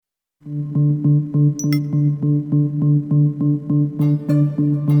Welcome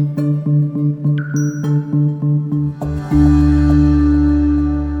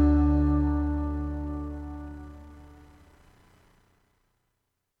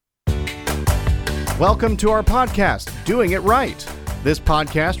to our podcast, Doing It Right. This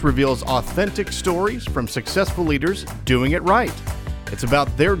podcast reveals authentic stories from successful leaders doing it right. It's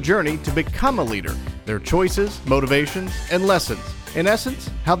about their journey to become a leader, their choices, motivations, and lessons. In essence,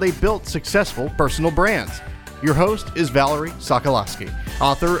 how they built successful personal brands. Your host is Valerie Sokolowski,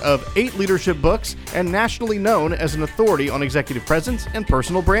 author of 8 leadership books and nationally known as an authority on executive presence and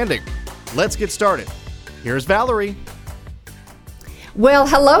personal branding. Let's get started. Here's Valerie. Well,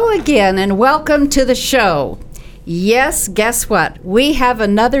 hello again and welcome to the show. Yes, guess what? We have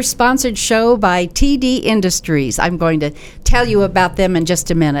another sponsored show by TD Industries. I'm going to tell you about them in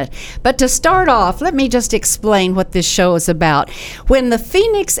just a minute. But to start off, let me just explain what this show is about. When the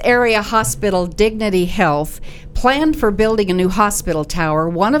Phoenix Area Hospital Dignity Health planned for building a new hospital tower,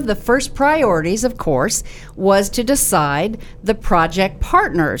 one of the first priorities, of course, was to decide the project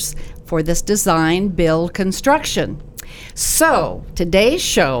partners for this design, build, construction. So, today's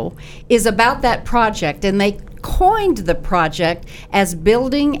show is about that project, and they coined the project as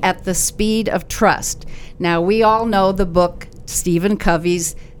Building at the Speed of Trust. Now, we all know the book, Stephen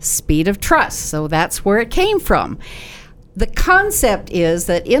Covey's Speed of Trust, so that's where it came from. The concept is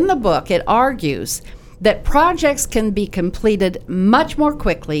that in the book, it argues that projects can be completed much more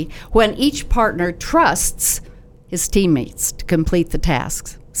quickly when each partner trusts his teammates to complete the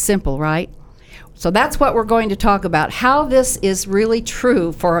tasks. Simple, right? So that's what we're going to talk about, how this is really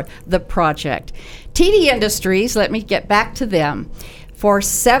true for the project. TD Industries, let me get back to them. For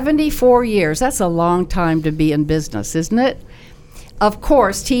 74 years, that's a long time to be in business, isn't it? Of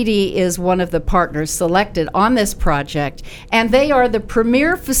course, TD is one of the partners selected on this project, and they are the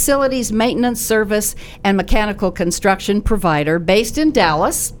premier facilities maintenance service and mechanical construction provider based in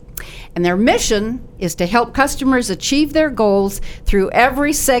Dallas. And their mission is to help customers achieve their goals through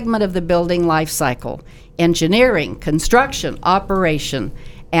every segment of the building life cycle: engineering, construction, operation,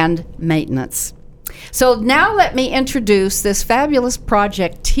 and maintenance. So now let me introduce this fabulous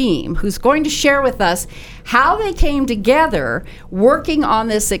project team who's going to share with us how they came together working on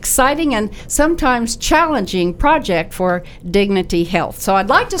this exciting and sometimes challenging project for Dignity Health. So I'd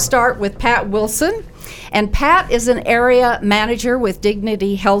like to start with Pat Wilson. And Pat is an area manager with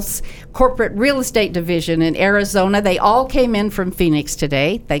Dignity Health's corporate real estate division in Arizona. They all came in from Phoenix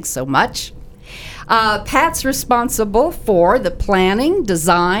today. Thanks so much. Pat's responsible for the planning,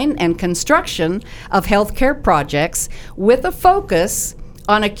 design, and construction of healthcare projects with a focus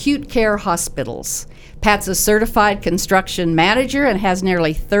on acute care hospitals. Pat's a certified construction manager and has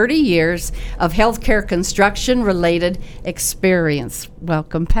nearly 30 years of healthcare construction-related experience.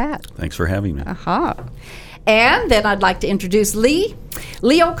 Welcome, Pat. Thanks for having me. And then I'd like to introduce Lee.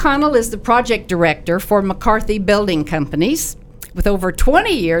 Lee O'Connell is the project director for McCarthy Building Companies with over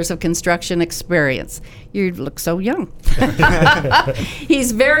 20 years of construction experience. You look so young.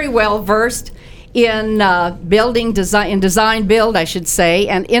 He's very well versed in design build,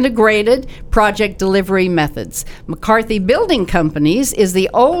 and integrated project delivery methods. McCarthy Building Companies is the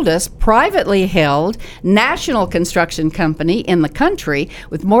oldest privately held national construction company in the country,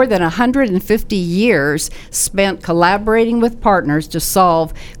 with more than 150 years spent collaborating with partners to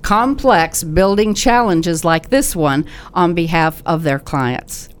solve complex building challenges like this one on behalf of their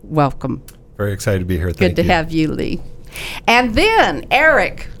clients. Welcome. Very excited to be here. Good to have you, Lee. And then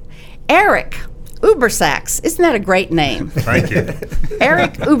Eric Ubersax. Isn't that a great name? Thank you.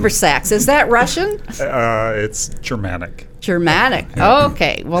 Eric Ubersax. Is that Russian? It's Germanic. Germanic.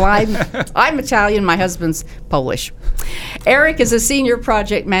 Okay. Well, I'm Italian. My husband's Polish. Eric is a senior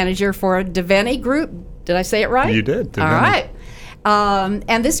project manager for Deveni Group. Did I say it right? You did. Deveni. All right.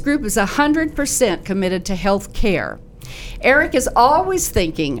 And this group is 100% committed to health care. Eric is always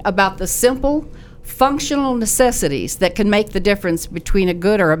thinking about the simple, functional necessities that can make the difference between a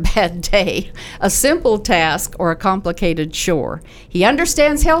good or a bad day, a simple task or a complicated chore. He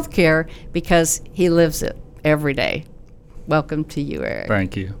understands healthcare because he lives it every day. Welcome to you, Eric.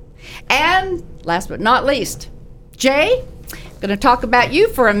 Thank you. And last but not least, Jay, going to talk about you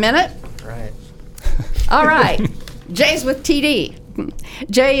for a minute. Right. All right. Jay's with TD.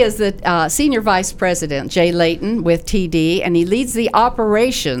 Jay is the Senior Vice President, Jay Layton, with TD, and he leads the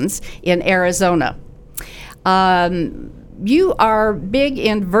operations in Arizona. You are big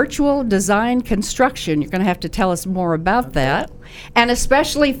in virtual design construction. You're going to have to tell us more about that. And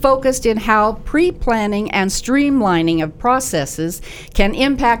especially focused in how pre-planning and streamlining of processes can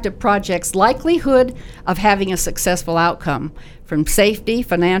impact a project's likelihood of having a successful outcome from safety,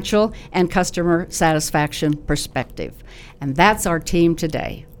 financial, and customer satisfaction perspective. And that's our team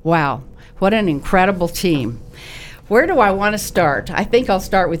today. Wow, what an incredible team. Where do I want to start? I think I'll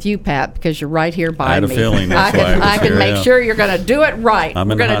start with you, Pat, because you're right here by me. I had a feeling that's why I was I can here, make yeah. sure you're going to do it right. I'm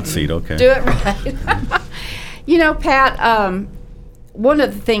in We're the gonna hot seat, okay. Do it right. You know, Pat, one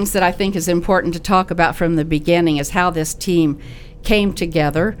of the things that I think is important to talk about from the beginning is how this team came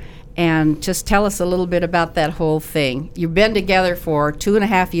together. And just tell us a little bit about that whole thing. You've been together for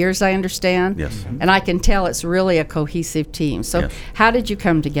 2.5 years, I understand. Yes. And I can tell it's really a cohesive team. So Yes. how did you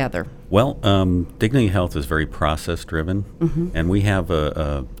come together? Well, Dignity Health is very process-driven, and we have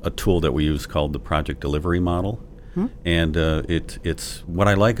a tool that we use called the project delivery model. And it's what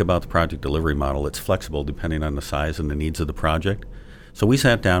I like about the project delivery model. It's flexible depending on the size and the needs of the project. So we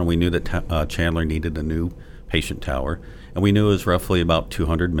sat down. We knew that Chandler needed a new patient tower, and we knew it was roughly about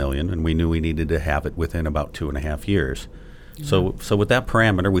 $200 million, and we knew we needed to have it within about 2.5 years. So with that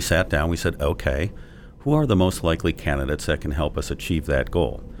parameter, we sat down. We said, okay, who are the most likely candidates that can help us achieve that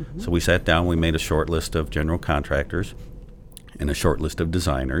goal? So we sat down. We made a short list of general contractors and a short list of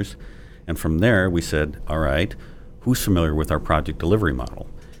designers, and from there we said, all right, who's familiar with our project delivery model?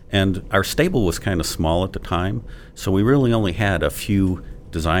 And our stable was kind of small at the time, so we really only had a few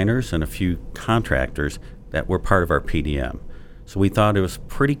designers and a few contractors that were part of our PDM. So we thought it was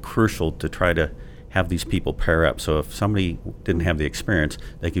pretty crucial to try to have these people pair up. So if somebody didn't have the experience,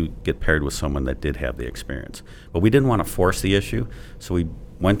 they could get paired with someone that did have the experience. But we didn't want to force the issue, so we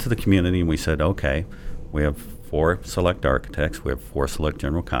went to the community and we said, okay, we have 4 select architects, we have 4 select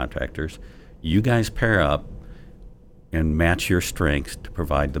general contractors. You guys pair up and match your strengths to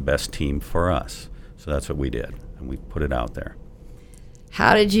provide the best team for us. So that's what we did, and we put it out there.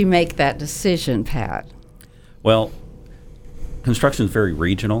 How did you make that decision, Pat? Well, construction is very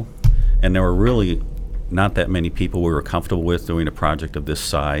regional, and there were really not that many people we were comfortable with doing a project of this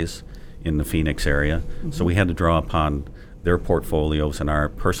size in the Phoenix area. So we had to draw upon their portfolios and our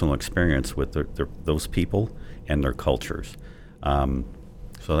personal experience with those people and their cultures.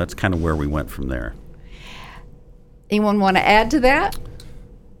 So that's kind of where we went from there. Anyone want to add to that?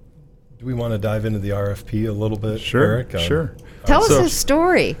 Do we want to dive into the RFP a little bit, Sure, Eric? sure. Tell us So- his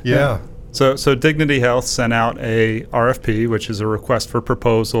story. Yeah. So Dignity Health sent out a RFP, which is a request for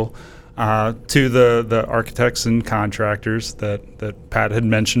proposal, to the architects and contractors that Pat had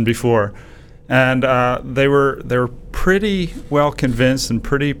mentioned before, and they were pretty well convinced and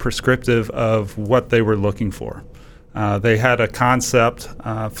pretty prescriptive of what they were looking for. They had a concept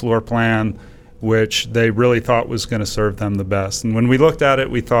floor plan which they really thought was going to serve them the best. And when we looked at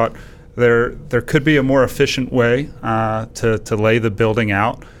it, we thought there could be a more efficient way to lay the building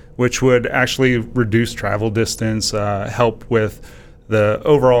out, which would actually reduce travel distance, help with the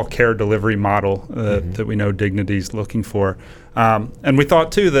overall care delivery model that we know Dignity's looking for. And we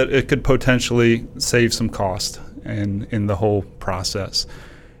thought, too, that it could potentially save some cost in the whole process.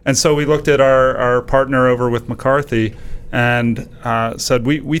 And so we looked at our partner over with McCarthy and said,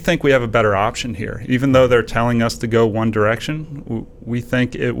 we think we have a better option here. Even though they're telling us to go one direction, we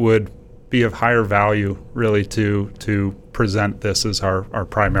think it would be of higher value, really, to present this as our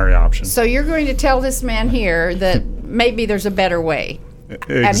primary option. So you're going to tell this man here that maybe there's a better way,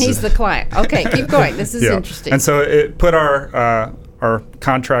 and he's the client. Okay, keep going. This is interesting. And so it put our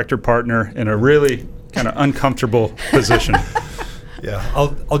contractor partner in a really kind of uncomfortable position. Yeah,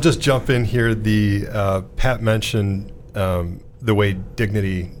 I'll just jump in here. The Pat mentioned the way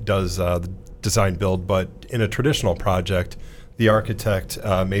Dignity does the design build, but in a traditional project, the architect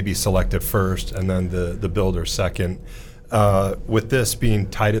may be selected first and then the builder second. With this being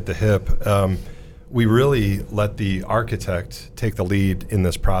tied at the hip, we really let the architect take the lead in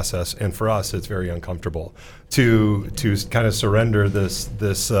this process, and for us, it's very uncomfortable to kind of surrender this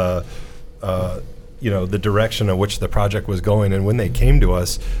the direction in which the project was going. And when they came to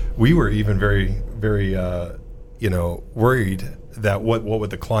us, we were even very worried that what would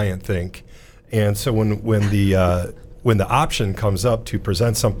the client think. And so when the option comes up to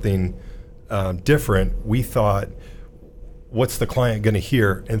present something different, we thought, what's the client going to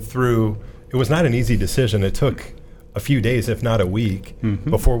hear? And it was not an easy decision. It took a few days, if not a week,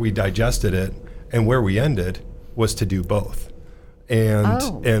 before we digested it. And where we ended was to do both.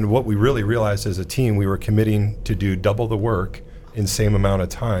 And what we really realized as a team, we were committing to do double the work in same amount of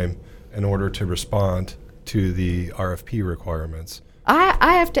time in order to respond to the RFP requirements.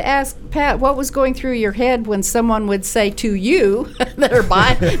 I have to ask, Pat, what was going through your head when someone would say to you that are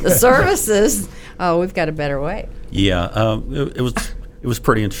buying the services, oh, we've got a better way? Yeah, it was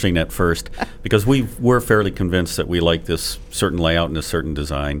pretty interesting at first because we were fairly convinced that we liked this certain layout and a certain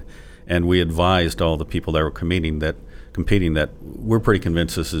design, and we advised all the people that were committing that competing, that we're pretty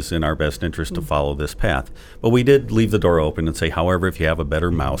convinced this is in our best interest to follow this path. But we did leave the door open and say, however, if you have a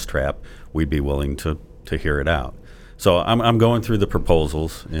better mousetrap, we'd be willing to hear it out. So I'm going through the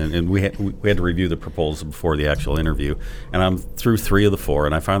proposals, and we had to review the proposal before the actual interview, and I'm through 3 of the 4,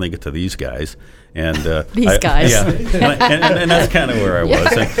 and I finally get to these guys. And these guys. Yeah, and that's kind of where I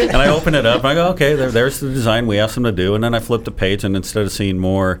was. And I open it up, and I go, okay, there's the design we asked them to do. And then I flip the page, and instead of seeing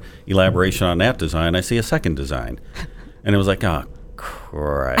more elaboration on that design, I see a second design. And it was like, oh,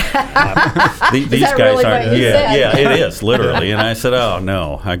 crap. These guys really aren't. what you said? Yeah, it is, literally. And I said, oh,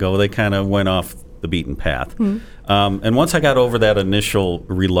 no. I go, they kind of went off the beaten path. And once I got over that initial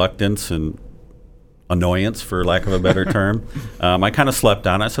reluctance and annoyance, for lack of a better term, I kind of slept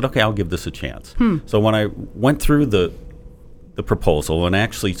on it. I said, okay, I'll give this a chance. So when I went through the proposal and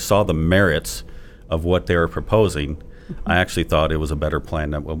actually saw the merits of what they were proposing, I actually thought it was a better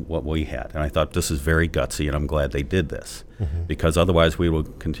plan than what we had. And I thought, this is very gutsy, and I'm glad they did this. Because otherwise we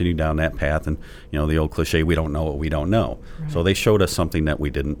would continue down that path, and the old cliche, we don't know what we don't know. Right. So they showed us something that we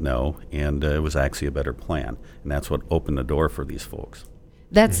didn't know, and it was actually a better plan. And that's what opened the door for these folks.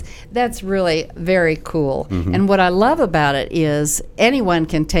 That's really very cool. And what I love about it is anyone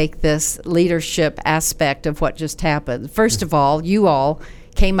can take this leadership aspect of what just happened. First of all, you all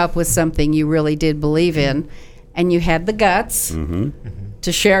came up with something you really did believe in, and you had the guts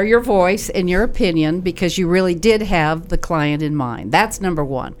to share your voice and your opinion because you really did have the client in mind. That's number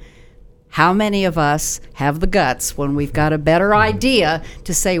one. How many of us have the guts when we've got a better idea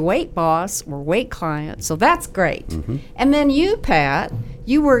to say, wait, boss, or wait, client? So that's great. And then you, Pat,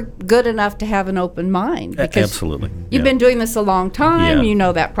 you were good enough to have an open mind. Because absolutely. You've been doing this a long time. You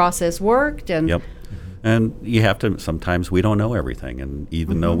know that process worked. And Yep. And you have to, sometimes we don't know everything. And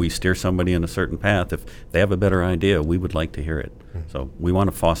even though we steer somebody in a certain path, if they have a better idea, we would like to hear it. So we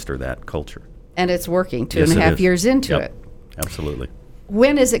want to foster that culture. And it's working 2.5 years into it. Absolutely.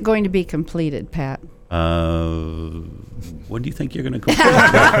 When is it going to be completed, Pat? When do you think you're going to complete?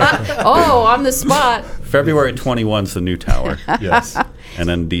 Oh, on the spot. February 21's the new tower. Yes. And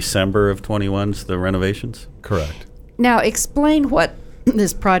then December of 21's the renovations? Correct. Now, explain what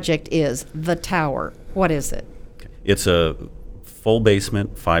this project is, the tower. What is it? It's a full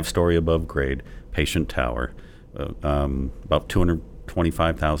basement, 5-story above grade, patient tower, about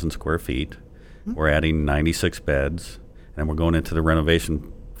 225,000 square feet. We're adding 96 beds, and we're going into the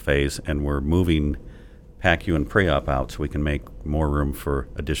renovation phase, and we're moving PACU and pre-op out so we can make more room for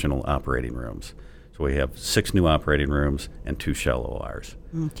additional operating rooms. So we have 6 new operating rooms and 2 shell ORs.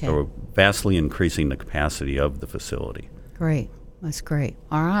 Okay. So we're vastly increasing the capacity of the facility. Great. That's great.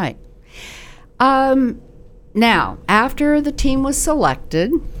 All right. Now, after the team was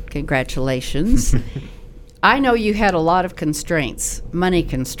selected, congratulations, I know you had a lot of constraints, money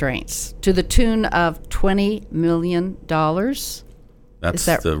constraints, to the tune of $20 million. That's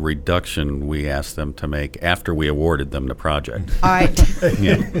the reduction we asked them to make after we awarded them the project. All right.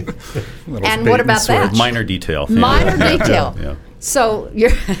 Yeah. And what about that? Minor detail. Minor detail. Yeah. So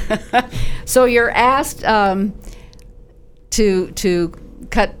you're asked to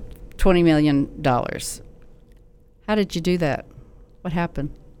cut $20 million. How did you do that? What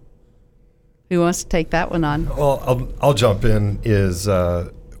happened? Who wants to take that one on? Well, I'll jump in.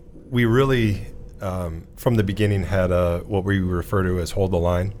 We really, from the beginning, had what we refer to as hold the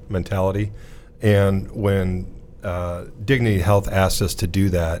line mentality. And when Dignity Health asked us to do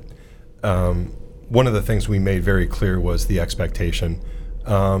that, one of the things we made very clear was the expectation.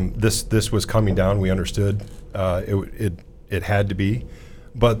 This was coming down. We understood it had to be.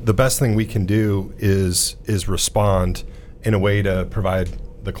 But the best thing we can do is respond in a way to provide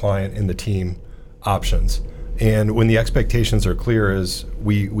the client and the team options. And when the expectations are clear is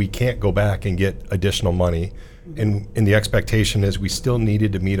we can't go back and get additional money. And the expectation is we still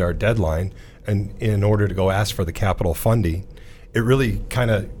needed to meet our deadline. And in order to go ask for the capital funding, it really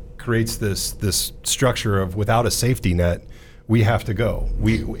kind of creates this structure of without a safety net, we have to go.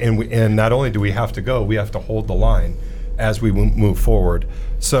 And not only do we have to go, we have to hold the line as we move forward.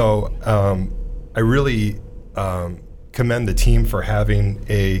 So I really commend the team for having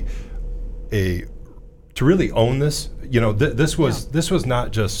to really own this. This was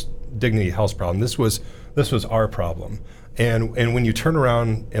not just Dignity Health's problem. This was our problem. And when you turn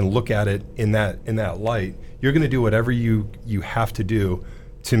around and look at it in that light, you're going to do whatever you have to do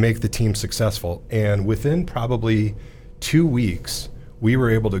to make the team successful. And within probably 2 weeks, we were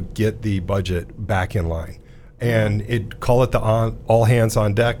able to get the budget back in line. And call it the all hands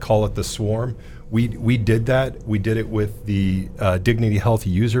on deck, call it the swarm. We did that. We did it with the Dignity Health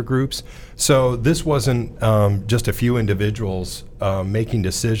user groups. So this wasn't just a few individuals making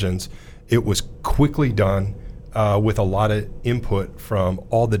decisions. It was quickly done. with a lot of input from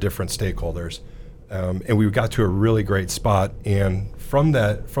all the different stakeholders. And we got to a really great spot. And from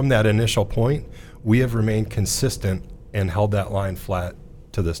that initial point, we have remained consistent and held that line flat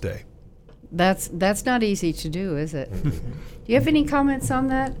to this day. That's not easy to do, is it? Do you have any comments on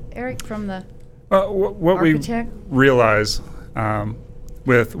that, Eric, from the what architect? we realize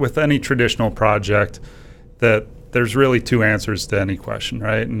with any traditional project that there's really two answers to any question,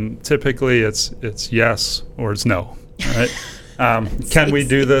 right? And typically it's yes or it's no, right? Can we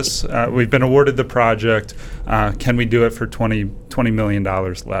do this? We've been awarded the project. Can we do it for $20 million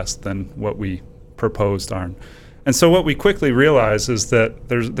less than what we proposed, Arn? And so what we quickly realize is that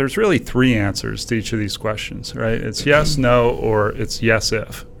there's really three answers to each of these questions, right? It's yes, no, or it's yes,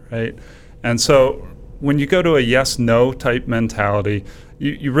 if, right? And so when you go to a yes, no type mentality,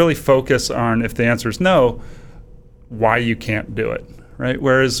 you really focus on, if the answer is no, why you can't do it, right?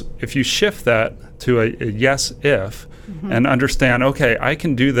 Whereas if you shift that to a yes, if, and understand, okay, I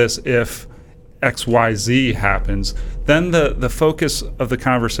can do this if X, Y, Z happens, then the focus of the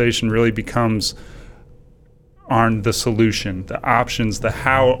conversation really becomes on the solution, the options, the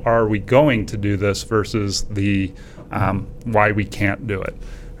how are we going to do this versus the why we can't do it,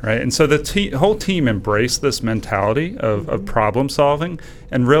 right? And so the whole team embraced this mentality of problem solving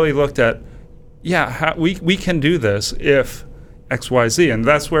and really looked at, we can do this if X, Y, Z. And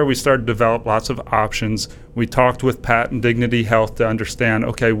that's where we started to develop lots of options. We talked with Pat and Dignity Health to understand,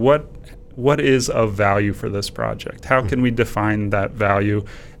 okay, what is of value for this project? How can we define that value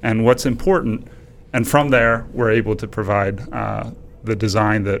and what's important? And from there, we're able to provide the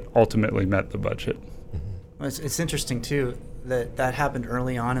design that ultimately met the budget. Well, it's interesting, too, that happened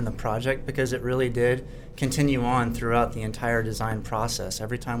early on in the project because it really did continue on throughout the entire design process.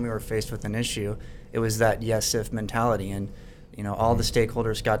 Every time we were faced with an issue, it was that yes-if mentality. And all the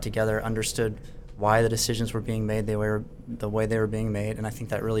stakeholders got together, understood why the decisions were being made the way they were being made, and I think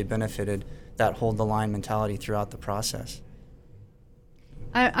that really benefited that hold the line mentality throughout the process.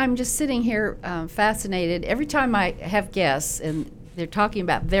 I'm just sitting here fascinated. Every time I have guests and they're talking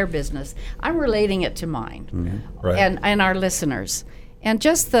about their business, I'm relating it to mine Right. and our listeners. And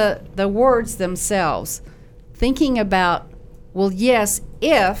just the words themselves, thinking about, well, yes,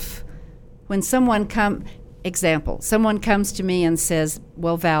 if when someone comes to me and says,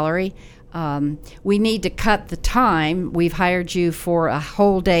 well, Valerie, we need to cut the time. We've hired you for a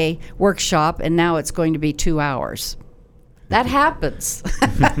whole day workshop, and now it's going to be 2 hours. That happens.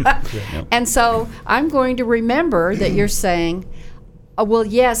 And so I'm going to remember that you're saying, well,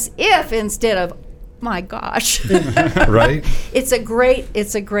 yes, if instead of, my gosh. Right? It's a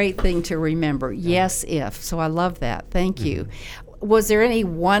great thing to remember. Yes, if. So I love that. Thank you. Was there any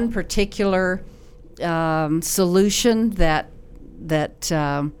one particular solution that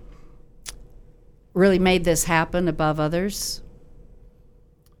really made this happen above others?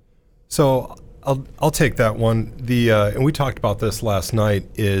 So I'll take that one. And we talked about this last night.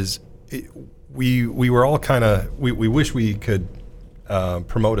 We were all kind of we wish we could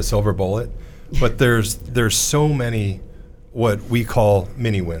promote a silver bullet, but there's so many what we call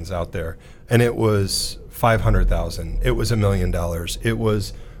mini wins out there, and it was $500,000. It was $1 million. It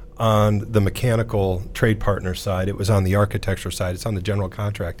was on the mechanical trade partner side. It was on the architecture side. It's on the general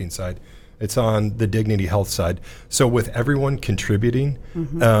contracting side. It's on the Dignity Health side. So with everyone contributing,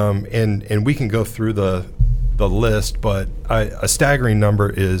 and we can go through the list, but a staggering number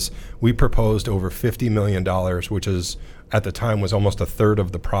is we proposed over $50 million, which is at the time was almost a third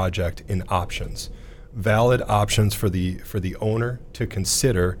of the project in options, valid options for the owner to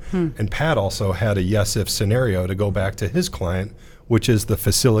consider. And Pat also had a yes-if scenario to go back to his client, which is the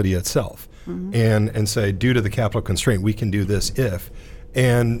facility itself, and say, due to the capital constraint, we can do this if.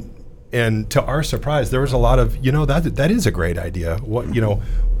 And to our surprise, there was a lot of, that is a great idea.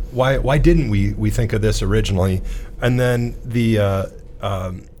 Why didn't we think of this originally? And then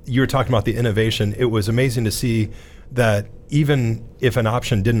you were talking about the innovation. It was amazing to see that even if an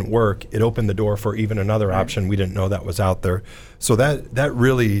option didn't work, it opened the door for even another option we didn't know that was out there. So that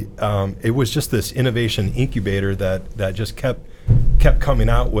really, it was just this innovation incubator that just kept coming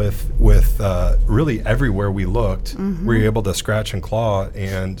out with really everywhere we looked. We were able to scratch and claw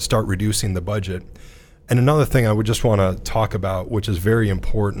and start reducing the budget. And another thing I would just want to talk about, which is very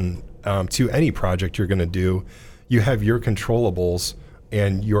important to any project you're going to do, you have your controllables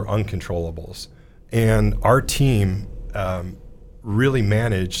and your uncontrollables. And our team really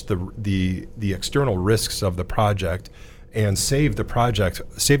managed the external risks of the project and saved about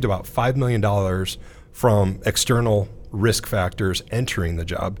 $5 million from external risk factors entering the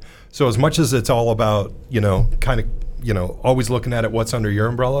job. So as much as it's all about, always looking at it, what's under your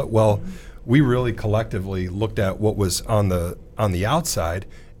umbrella, well, we really collectively looked at what was on the outside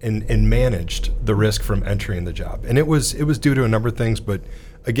and managed the risk from entering the job. And it was due to a number of things, but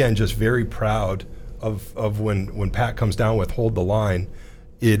again, just very proud of when Pat comes down with hold the line.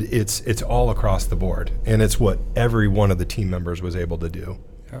 It's all across the board, and it's what every one of the team members was able to do.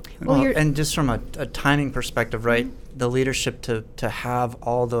 Well, and just from a timing perspective, right, the leadership to have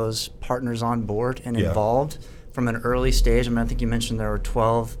all those partners on board and involved from an early stage. I mean, I think you mentioned there were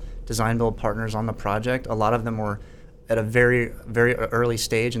 12 design build partners on the project. A lot of them were at a very, very early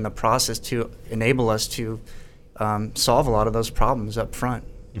stage in the process to enable us to solve a lot of those problems up front.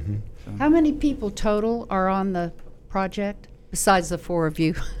 Mm-hmm. So. How many people total are on the project besides the four of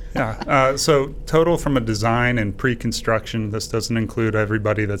you? So total from a design and pre-construction, this doesn't include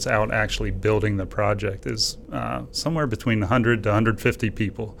everybody that's out actually building the project, is somewhere between 100 to 150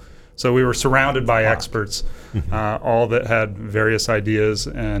 people. So we were surrounded by experts, all that had various ideas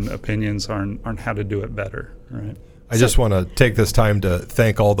and opinions on how to do it better, right? I just want to take this time to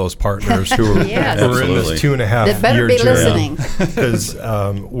thank all those partners who were, Yes. who were in this Absolutely. 2.5 They better year be journey. listening. Because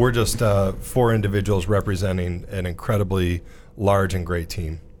we're just 4 individuals representing an incredibly large and great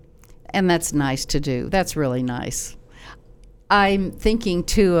team. And that's nice to do. That's really nice. I'm thinking,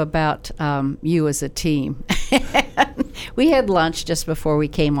 too, about you as a team. We had lunch just before we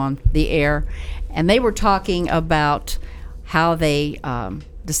came on the air, and they were talking about how they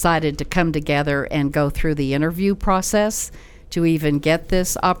decided to come together and go through the interview process to even get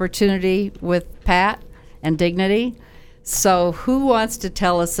this opportunity with Pat and Dignity. So who wants to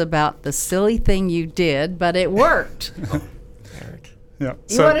tell us about the silly thing you did, but it worked? Yeah.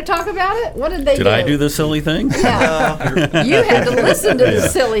 You want to talk about it? What did they do? Did I do the silly thing? Yeah. You had to listen to the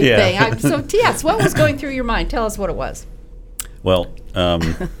silly Yeah. thing. Yes, what was going through your mind? Tell us what it was. Well,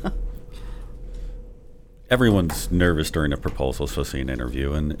 everyone's nervous during a proposal, especially an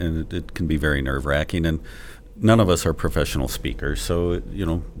interview, and it can be very nerve-wracking. And none of us are professional speakers, so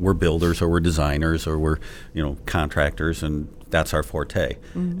we're builders or we're designers or we're contractors, and that's our forte.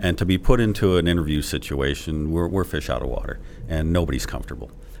 Mm-hmm. And to be put into an interview situation, we're fish out of water, and nobody's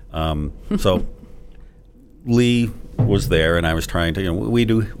comfortable. So Lee was there, and I was trying to.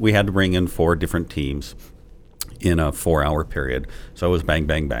 We had to bring in 4 different teams in a 4-hour period. So it was bang,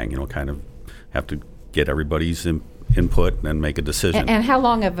 bang, bang. Kind of have to get everybody's input and make a decision. And how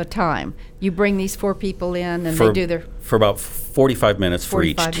long of a time? You bring these 4 people in, and they do their... For about 45 minutes for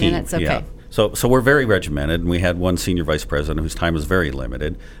each 45 team. minutes, okay. Yeah. So we're very regimented, and we had one senior vice president whose time was very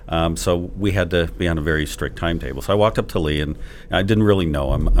limited. So we had to be on a very strict timetable. So I walked up to Lee, and I didn't really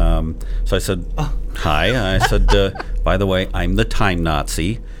know him. So I said, hi. I said, by the way, I'm the time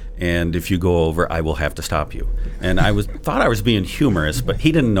Nazi, and if you go over, I will have to stop you. And I thought I was being humorous, but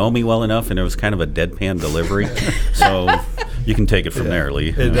he didn't know me well enough, and it was kind of a deadpan delivery. So you can take it from there,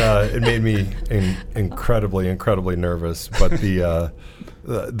 Lee. It made me incredibly nervous, but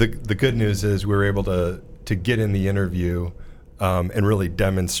the good news is we were able to get in the interview and really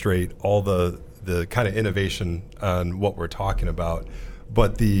demonstrate all the kind of innovation on what we're talking about.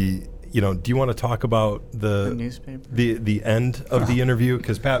 But do you want to talk about the newspaper? The end of the interview?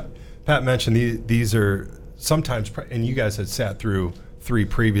 Because Pat mentioned these are sometimes, and you guys had sat through 3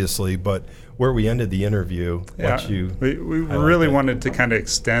 previously, but where we ended the interview, we really wanted to kind of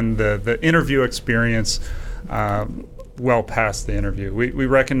extend the interview experience well past the interview. We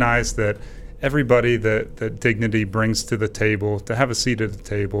recognize that everybody that Dignity brings to the table, to have a seat at the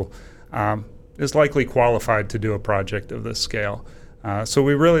table, is likely qualified to do a project of this scale. So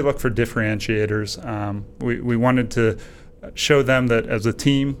we really look for differentiators. We wanted to show them that as a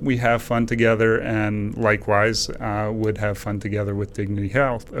team we have fun together, and likewise would have fun together with Dignity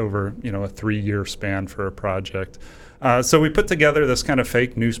Health over a 3-year span for a project. So we put together this kind of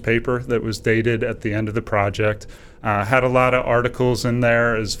fake newspaper that was dated at the end of the project, had a lot of articles in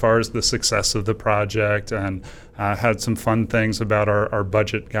there as far as the success of the project, and had some fun things about our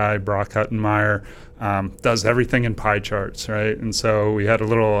budget guy, Brock Huttenmeyer, does everything in pie charts, right? And so we had a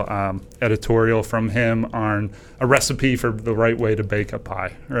little editorial from him on a recipe for the right way to bake a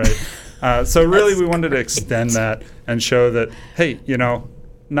pie, right? So really we wanted to extend that and show that, hey,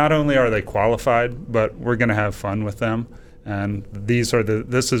 not only are they qualified, but we're going to have fun with them. And this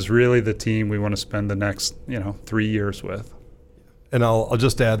is really the team we want to spend the next 3 years with. And I'll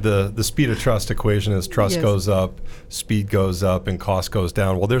just add the speed of trust equation. As trust goes up, speed goes up, and cost goes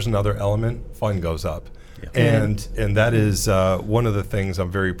down. Well, there's another element: fun goes up. Yeah. And that is one of the things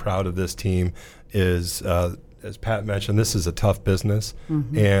I'm very proud of this team is, as Pat mentioned, this is a tough business,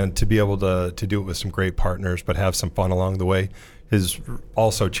 and to be able to do it with some great partners, but have some fun along the way, has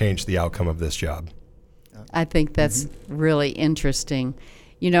also changed the outcome of this job. I think that's really interesting.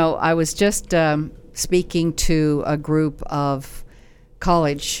 I was just speaking to a group of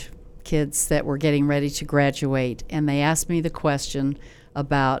college kids that were getting ready to graduate, and they asked me the question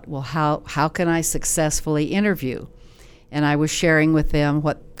about, well, how can I successfully interview? And I was sharing with them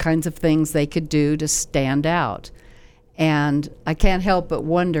what kinds of things they could do to stand out. And I can't help but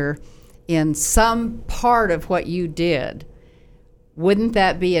wonder, in some part of what you did, wouldn't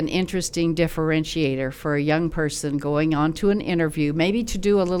that be an interesting differentiator for a young person going on to an interview, maybe to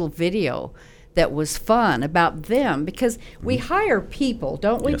do a little video that was fun about them? Because we hire people,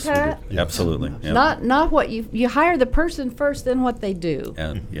 don't we, Yes, Pat? we do. Absolutely. Yep. Not what you hire the person first, then what they do.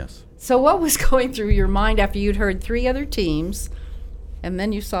 Yes. So what was going through your mind after you'd heard 3 other teams, and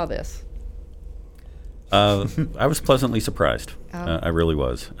then you saw this? I was pleasantly surprised. I really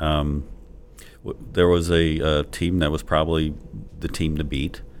was. There was a team that was probably the team to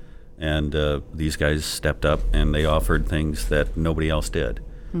beat, and these guys stepped up and they offered things that nobody else did.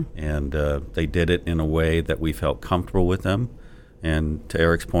 And they did it in a way that we felt comfortable with them. And to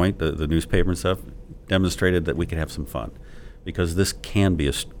Eric's point, the newspaper and stuff demonstrated that we could have some fun, because this can be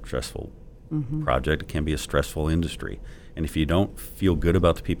a stressful project. It can be a stressful industry. And if you don't feel good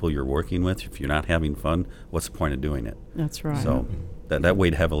about the people you're working with, if you're not having fun, what's the point of doing it? That's right. So that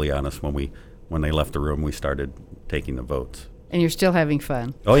weighed heavily on us when they left the room. We started taking the votes. And you're still having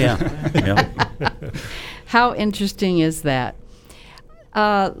fun. Oh yeah, yeah. How interesting is that?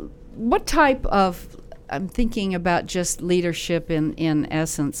 What type of, I'm thinking about just leadership in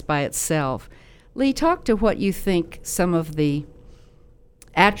essence by itself. Lee, talk to what you think some of the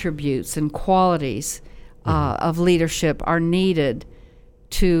attributes and qualities of leadership are needed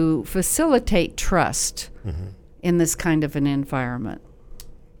to facilitate trust in this kind of an environment.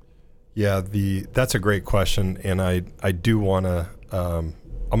 Yeah, that's a great question, and I do want to. I'm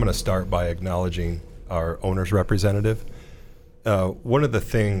going to start by acknowledging our owner's representative. One of the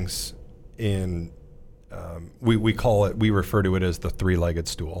things we refer to it as the 3-legged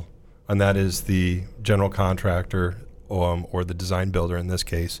stool, and that is the general contractor or the design builder, in this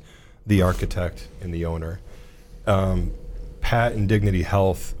case, the architect and the owner. Pat and Dignity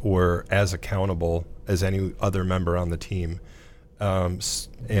Health were as accountable as any other member on the team,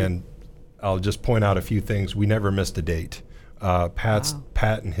 and I'll just point out a few things. We never missed a date. Pat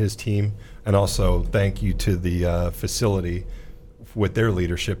and his team, and also thank you to the facility with their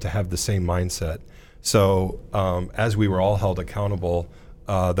leadership to have the same mindset. So as we were all held accountable,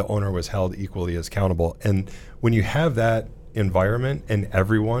 the owner was held equally as accountable. And when you have that environment and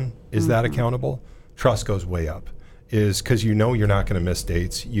everyone is that accountable, trust goes way up. Is because you're not going to miss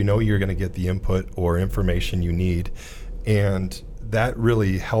dates. You're going to get the input or information you need. And that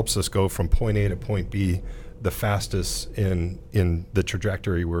really helps us go from point A to point B the fastest in the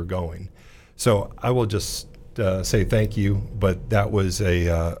trajectory we're going. So I will just say thank you, but that was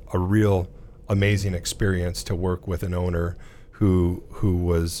a real amazing experience to work with an owner who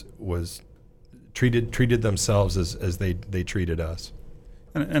was treated themselves as they treated us.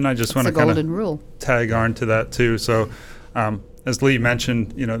 And I just want to golden rule. Tag on to that too. So as Lee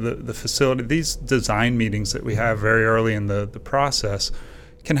mentioned, the facility, these design meetings that we have very early in the process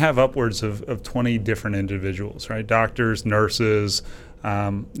can have upwards of 20 different individuals, right? Doctors, nurses,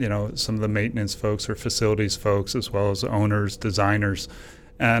 some of the maintenance folks or facilities folks, as well as owners, designers.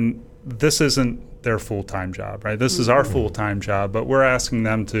 And this isn't their full-time job, right? This is our full-time job, but we're asking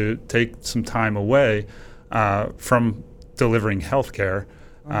them to take some time away from delivering healthcare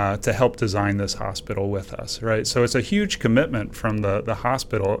to help design this hospital with us, right? So it's a huge commitment from the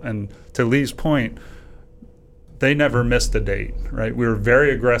hospital. And to Lee's point, they never missed a date, right? We were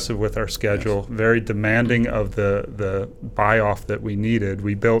very aggressive with our schedule, very demanding of the buy-off that we needed.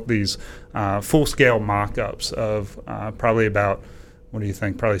 We built these full-scale mock-ups of probably about, what do you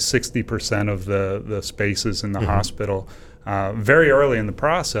think, probably 60% of the spaces in the hospital very early in the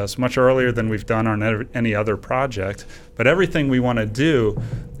process, much earlier than we've done on any other project. But everything we want to do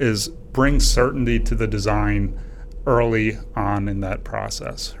is bring certainty to the design early on in that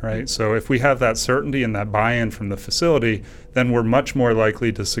process, right? So if we have that certainty and that buy-in from the facility, then we're much more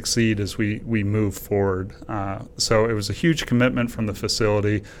likely to succeed as we move forward. So it was a huge commitment from the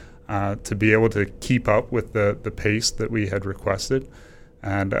facility to be able to keep up with the pace that we had requested.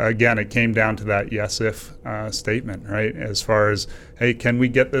 And again, it came down to that yes if statement, right? As far as, hey, can we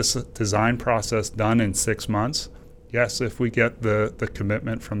get this design process done in 6 months? Yes, if we get the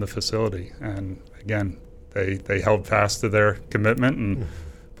commitment from the facility. And again, they held fast to their commitment and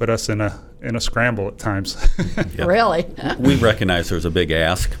put us in a scramble at times. Yeah. Really? We recognize there's a big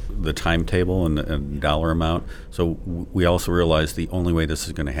ask, the timetable and dollar amount. So we also realize the only way this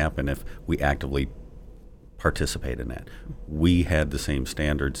is going to happen if we actively participate in that. We had the same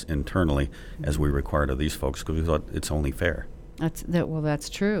standards internally as we required of these folks because we thought it's only fair. That's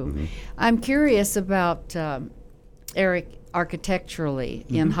true. Mm-hmm. I'm curious about, Eric, architecturally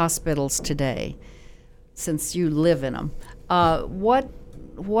in hospitals today, since you live in them.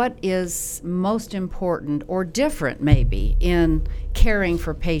 What is most important or different maybe in caring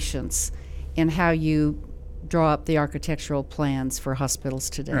for patients and how you draw up the architectural plans for hospitals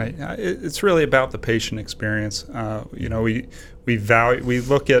today? Right. It's really about the patient experience. We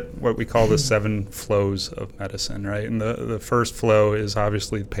look at what we call the 7 flows of medicine, right? And the first flow is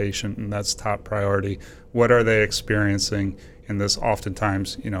obviously the patient, and that's top priority. What are they experiencing in this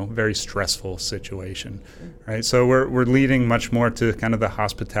oftentimes, very stressful situation, right? So we're leading much more to kind of the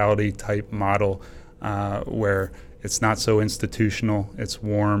hospitality type model where it's not so institutional, it's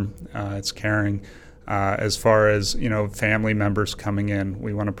warm, it's caring. As far as family members coming in,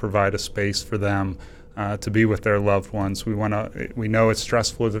 we want to provide a space for them to be with their loved ones. We know it's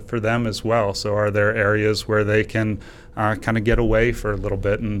stressful for them as well. So are there areas where they can kind of get away for a little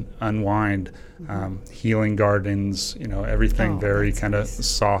bit and unwind? Healing gardens, everything very kind of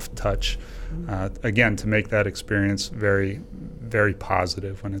soft touch. Again, to make that experience very, very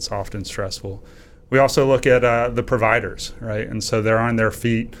positive when it's often stressful. We also look at the providers, right? And so they're on their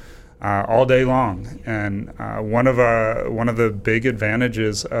feet all day long. And one of the big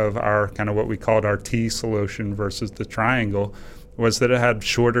advantages of our kind of what we called our T solution versus the triangle was that it had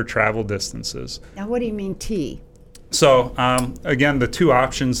shorter travel distances. Now, what do you mean T? So again, the 2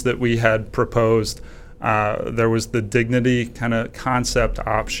 options that we had proposed, there was the Dignity kind of concept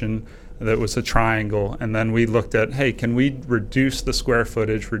option that was a triangle, and then we looked at, hey, can we reduce the square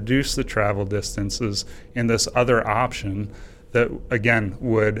footage, reduce the travel distances in this other option that, again,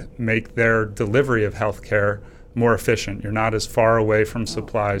 would make their delivery of healthcare more efficient. You're not as far away from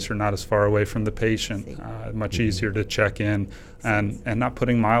supplies. You're not as far away from the patient. Much easier to check in, and not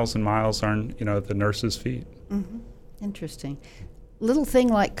putting miles and miles on the nurse's feet. Mm-hmm. Interesting. Little thing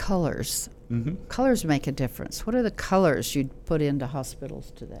like colors. Mm-hmm. Colors make a difference. What are the colors you'd put into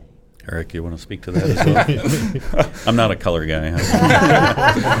hospitals today? Eric, you want to speak to that as well? I'm not a color guy.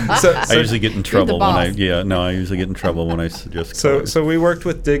 I usually get in trouble when I usually get in trouble when I suggest colors. So we worked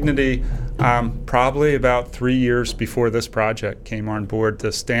with Dignity probably about 3 years before this project came on board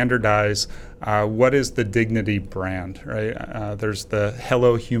to standardize what is the Dignity brand, right? There's the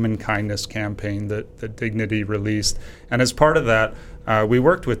Hello Human Kindness campaign that Dignity released. And as part of that, we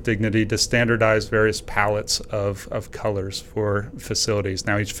worked with Dignity to standardize various palettes of colors for facilities.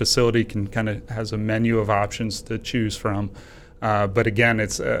 Now, each facility has a menu of options to choose from, but again,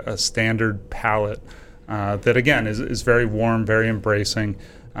 it's a standard palette that again is very warm, very embracing,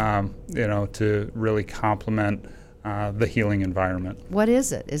 to really complement the healing environment. What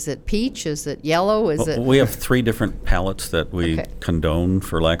is it? Is it peach? Is it yellow? We have 3 different palettes that we condone,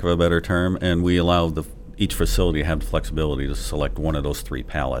 for lack of a better term, and we allow each facility have the flexibility to select one of those 3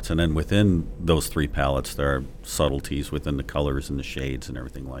 palettes. And then within those 3 palettes, there are subtleties within the colors and the shades and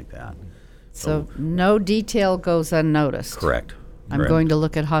everything like that. So no detail goes unnoticed. Correct. I'm going to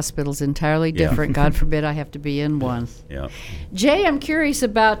look at hospitals entirely different. God forbid I have to be in one. Yeah. Jay, I'm curious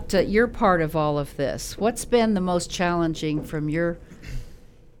about your part of all of this. What's been the most challenging from your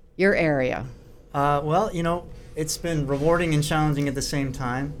area? Well, it's been rewarding and challenging at the same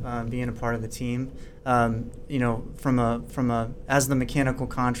time, being a part of the team. As the mechanical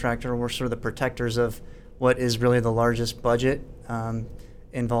contractor, we're sort of the protectors of what is really the largest budget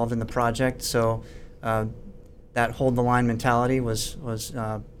involved in the project. So that hold the line mentality was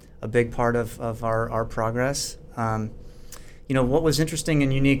a big part of our progress. What was interesting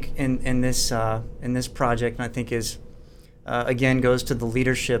and unique in this project, and I think is again goes to the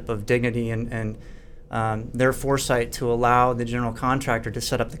leadership of Dignity and their foresight to allow the general contractor to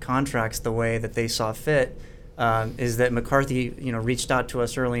set up the contracts the way that they saw fit, is that McCarthy, reached out to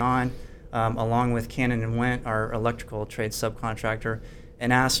us early on, along with Cannon and Went, our electrical trade subcontractor,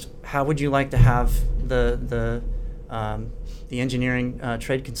 and asked, how would you like to have the engineering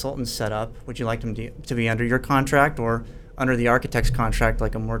trade consultants set up? Would you like them to be under your contract or under the architect's contract,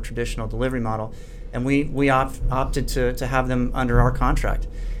 like a more traditional delivery model? And we opted to have them under our contract.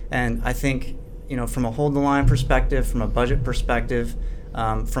 And I think, from a hold the line perspective, from a budget perspective,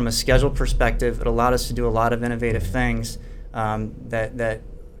 from a schedule perspective, it allowed us to do a lot of innovative things that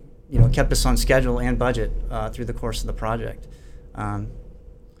kept us on schedule and budget through the course of the project.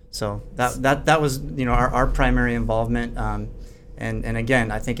 So that was our primary involvement, and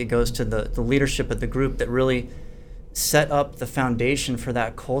again, I think it goes to the leadership of the group that really set up the foundation for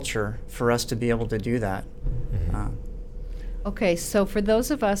that culture for us to be able to do that. Okay, so for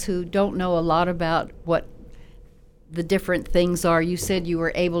those of us who don't know a lot about what the different things are. You said you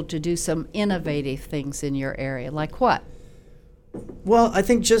were able to do some innovative things in your area. Like what? Well, I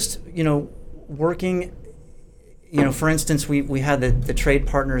think just, working, for instance, we had the trade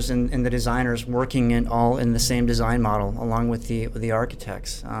partners and the designers working all in the same design model along with the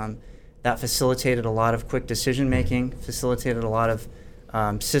architects. That facilitated a lot of quick decision making, facilitated a lot of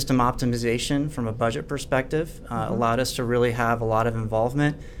system optimization from a budget perspective, allowed us to really have a lot of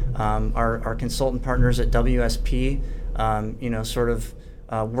involvement. Our consultant partners at WSP,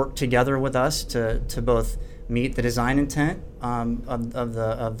 worked together with us to both meet the design intent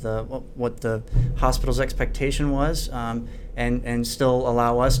of what the hospital's expectation was, and still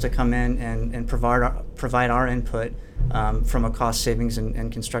allow us to come in and provide our input from a cost savings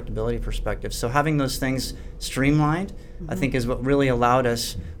and constructability perspective. So having those things streamlined, I think, is what really allowed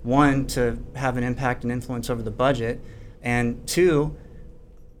us, one, to have an impact and influence over the budget, and two,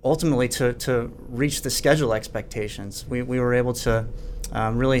 ultimately to reach the schedule expectations. We were able to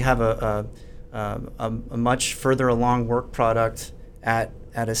really have a much further along work product at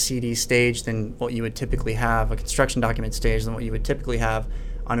a CD stage than what you would typically have, a construction document stage than what you would typically have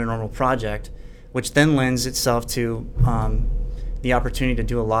on a normal project, which then lends itself to the opportunity to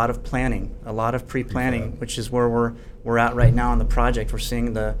do a lot of planning, a lot of pre-planning, which is where we're at right now on the project. We're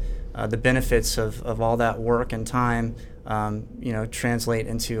seeing the benefits of all that work and time, translate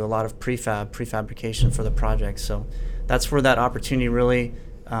into a lot of prefabrication for the project. So that's where that opportunity really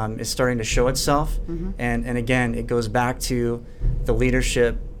is starting to show itself. And again, it goes back to the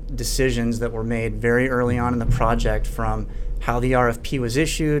leadership decisions that were made very early on in the project, from how the RFP was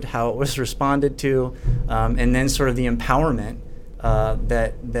issued, how it was responded to, and then sort of the empowerment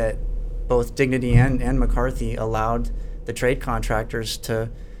that both Dignity and McCarthy allowed the trade contractors to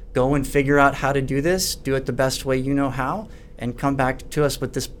go and figure out how to do this, do it the best way you know how, and come back to us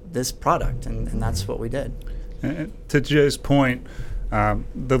with this product, and that's what we did. And to Joe's point,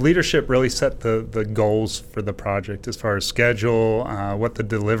 the leadership really set the goals for the project as far as schedule, what the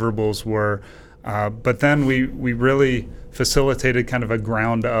deliverables were, but then we really facilitated kind of a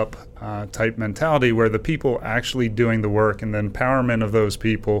ground-up type mentality where the people actually doing the work and the empowerment of those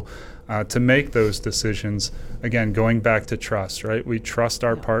people to make those decisions, again, going back to trust, right? We trust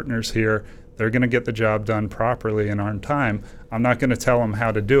our partners here. They're going to get the job done properly and on time. I'm not going to tell them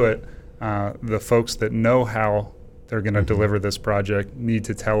how to do it. The folks that know how they're going to deliver this project need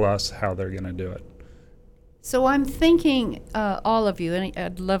to tell us how they're going to do it. So I'm thinking, all of you, and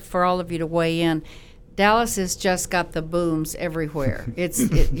I'd love for all of you to weigh in. Dallas has just got the booms everywhere.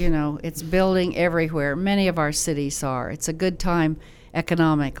 It's building everywhere. Many of our cities are. It's a good time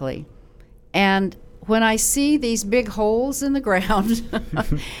economically. And when I see these big holes in the ground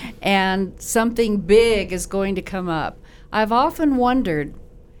and something big is going to come up, I've often wondered,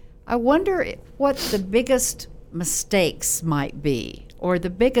 I wonder what the biggest mistakes might be, or the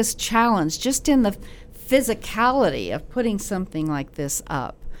biggest challenge just in the physicality of putting something like this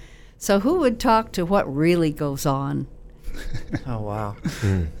up. So who would talk to what really goes on? Oh, wow.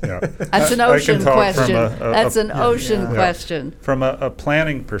 Yeah. That's an ocean question. That's an ocean question. From a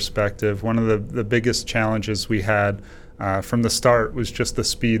planning perspective, one of the biggest challenges we had from the start was just the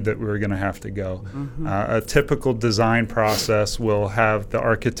speed that we were going to have to go. A typical design process will have the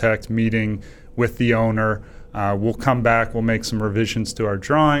architect meeting with the owner. We'll come back, we'll make some revisions to our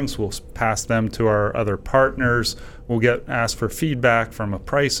drawings, we'll pass them to our other partners, we'll get asked for feedback from a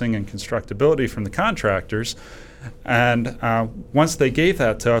pricing and constructability from the contractors. And once they gave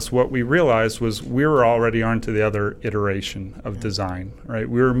that to us, what we realized was we were already on to the other iteration of design, right?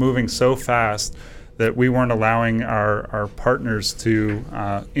 We were moving so fast that we weren't allowing our partners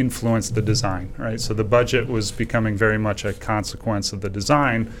to influence the design, right? So the budget was becoming very much a consequence of the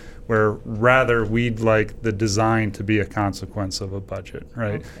design, where rather we'd like the design to be a consequence of a budget,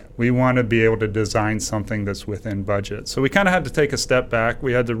 right? Okay. We want to be able to design something that's within budget. So we kind of had to take a step back.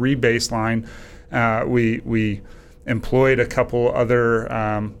 We had to re-baseline. We employed a couple other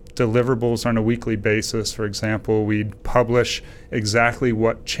deliverables on a weekly basis. For example, we'd publish exactly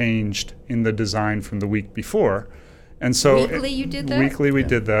what changed in the design from the week before. And so weekly you did that? Weekly we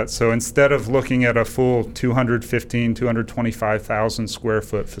did that. So instead of looking at a full 225,000 square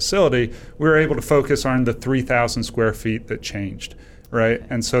foot facility, we were able to focus on the 3,000 square feet that changed, right?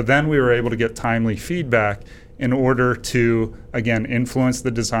 And so then we were able to get timely feedback in order to, again, influence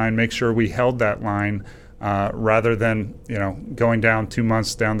the design, make sure we held that line, rather than going down 2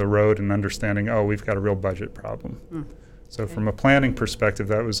 months down the road and understanding, oh, we've got a real budget problem. So from a planning perspective,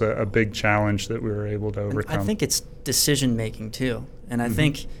 that was a big challenge that we were able to overcome. I think it's decision making too, and I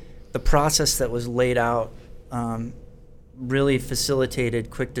think the process that was laid out really facilitated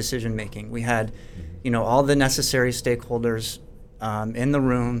quick decision making. We had, all the necessary stakeholders in the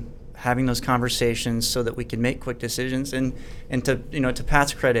room having those conversations so that we could make quick decisions. And to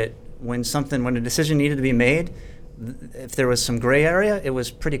Pat's credit, when a decision needed to be made, if there was some gray area, it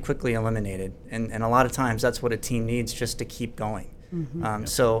was pretty quickly eliminated. And a lot of times that's what a team needs just to keep going.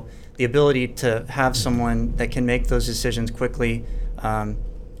 So the ability to have someone that can make those decisions quickly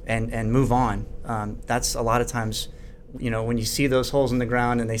and move on, that's a lot of times, when you see those holes in the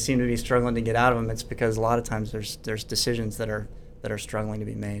ground and they seem to be struggling to get out of them, it's because a lot of times there's decisions that are struggling to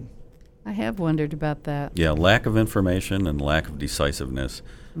be made. I have wondered about that. Yeah, lack of information and lack of decisiveness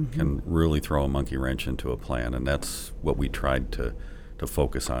can really throw a monkey wrench into a plan, and that's what we tried to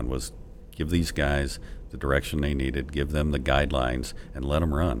focus on, was give these guys the direction they needed, give them the guidelines, and let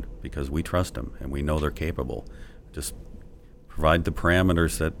them run, because we trust them and we know they're capable. Just provide the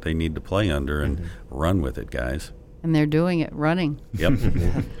parameters that they need to play under and run with it, guys. And they're doing it, running. Yep.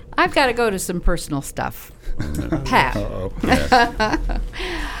 I've got to go to some personal stuff. Pat, Yes.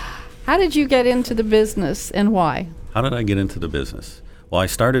 how did you get into the business and why? How did I get into the business? Well, I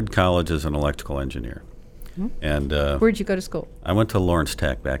started college as an electrical engineer. And Where'd you go to school? I went to Lawrence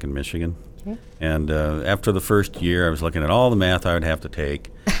Tech back in Michigan. Okay. And after the first year, I was looking at all the math I would have to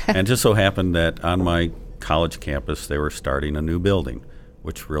take. And it just so happened that on my college campus, they were starting a new building,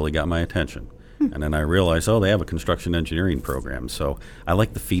 which really got my attention. And then I realized, they have a construction engineering program. So I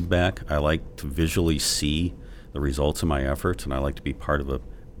like the feedback. I like to visually see the results of my efforts, and I like to be part of a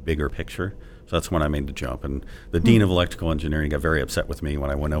bigger picture. So that's when I made the jump. And the dean of electrical engineering got very upset with me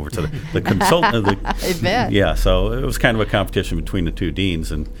when I went over to the consultant. I bet. Yeah, so it was kind of a competition between the two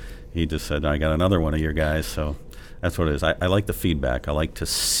deans, and he just said, I got another one of your guys. So that's what it is. I like the feedback. I like to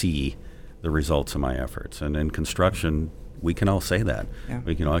see the results of my efforts. And in construction, we can all say that. Yeah.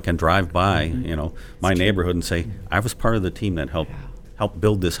 I can drive by, my neighborhood and say, I was part of the team that helped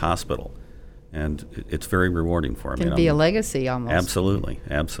build this hospital. And it's very rewarding for me. It can be a legacy almost. Absolutely,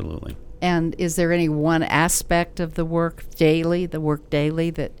 absolutely. And is there any one aspect of the work daily,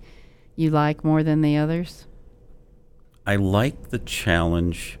 that you like more than the others? I like the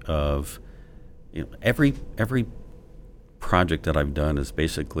challenge of, every project that I've done is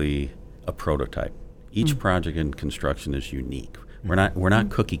basically a prototype. Each project in construction is unique. We're not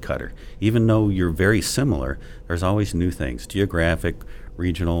cookie cutter. Even though you're very similar, there's always new things, geographic,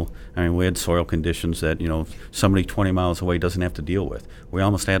 regional. I mean, we had soil conditions that, somebody 20 miles away doesn't have to deal with. We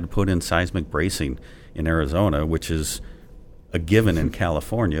almost had to put in seismic bracing in Arizona, which is a given in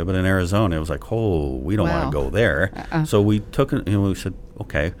California, but in Arizona it was like, we don't want to go there. So we took it, we said,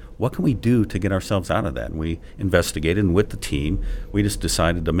 okay, what can we do to get ourselves out of that? And we investigated, and with the team, we just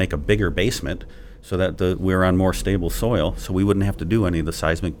decided to make a bigger basement so that we're on more stable soil, so we wouldn't have to do any of the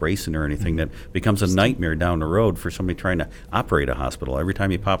seismic bracing or anything that becomes a nightmare down the road for somebody trying to operate a hospital. Every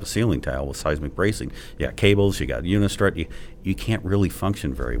time you pop a ceiling tile with seismic bracing, you got cables, you got unistrut, you can't really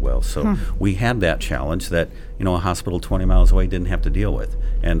function very well. So we had that challenge that, a hospital 20 miles away didn't have to deal with.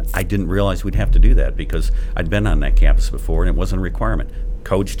 And I didn't realize we'd have to do that because I'd been on that campus before and it wasn't a requirement.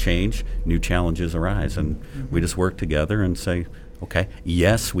 Codes change, new challenges arise, and we just work together and say, okay,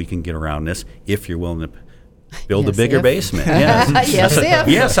 yes, we can get around this if you're willing to build a bigger basement. Yes,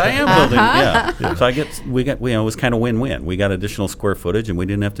 yes, I am building. Yeah. So it was kind of win-win. We got additional square footage, and we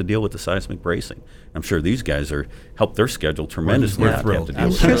didn't have to deal with the seismic bracing. I'm sure these guys helped their schedule tremendously. We're thrilled. To deal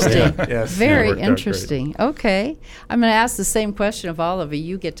with Interesting. that. Yes. Very interesting. Okay. I'm going to ask the same question of all of you.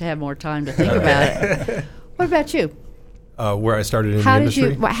 You get to have more time to think about it. What about you? Where I started in the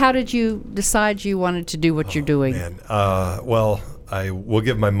industry? How did you decide you wanted to do what you're doing? Man. I will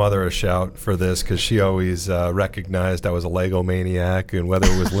give my mother a shout for this because she always recognized I was a Lego maniac, and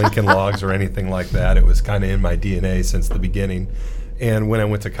whether it was Lincoln Logs or anything like that, it was kind of in my DNA since the beginning. And when I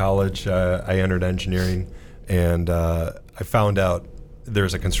went to college, I entered engineering, and I found out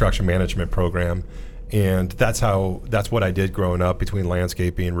there's a construction management program, and that's what I did growing up between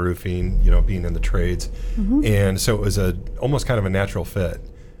landscaping, roofing, being in the trades, and so it was almost kind of a natural fit.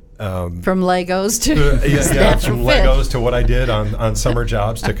 From Legos to from Legos to what I did on summer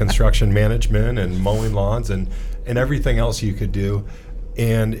jobs to construction management and mowing lawns and everything else you could do.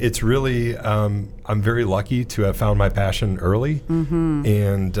 And it's really, I'm very lucky to have found my passion early.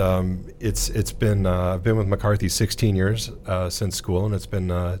 And it's been, I've been with McCarthy 16 years since school, and it's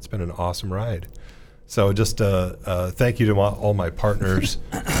been an awesome ride. So just thank you to all my partners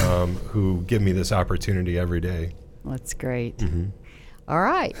who give me this opportunity every day. That's great. All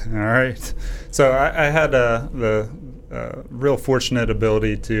right. So I had the real fortunate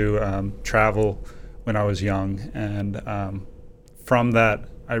ability to travel when I was young, and from that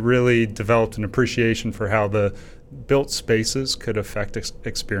I really developed an appreciation for how the built spaces could affect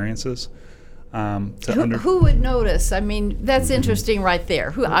experiences. Who would notice? I mean, that's interesting right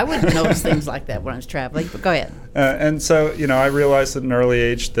there. I wouldn't notice things like that when I was traveling, but go ahead. And so, I realized at an early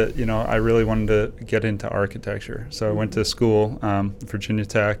age that, I really wanted to get into architecture. So I went to school, Virginia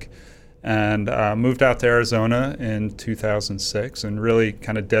Tech, and moved out to Arizona in 2006 and really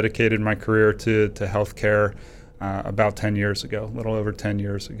kind of dedicated my career to healthcare about 10 years ago, a little over 10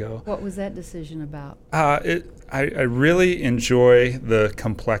 years ago. What was that decision about? I really enjoy the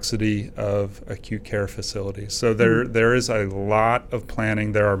complexity of acute care facilities. So there is a lot of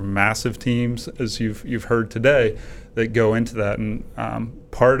planning. There are massive teams, as you've heard today, that go into that. And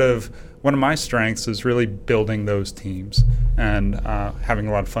one of my strengths is really building those teams and having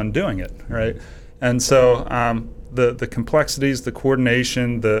a lot of fun doing it, right? And so the complexities, the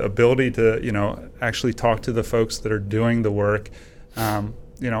coordination, the ability to actually talk to the folks that are doing the work.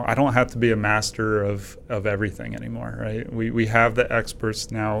 I don't have to be a master of everything anymore, right? We have the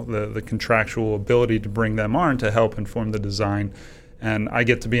experts now, the contractual ability to bring them on to help inform the design, and I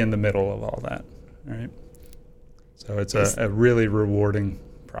get to be in the middle of all that, right? So it's a really rewarding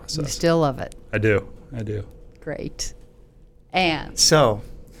process. You still love it. I do. Great. And so,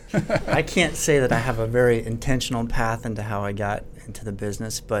 I can't say that I have a very intentional path into how I got into the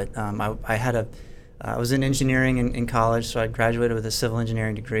business, but I was in engineering in college, so I graduated with a civil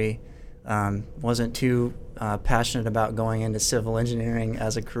engineering degree. Wasn't too passionate about going into civil engineering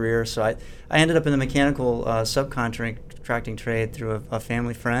as a career, so I ended up in the mechanical subcontracting trade through a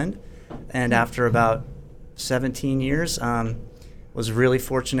family friend. And after about 17 years, was really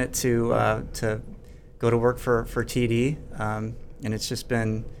fortunate to go to work for TD, and it's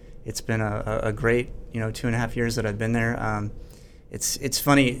been a great 2.5 years that I've been there. It's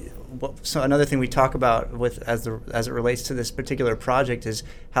funny. So another thing we talk about as it relates to this particular project is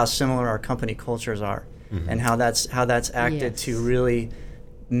how similar our company cultures are, and how that's acted to really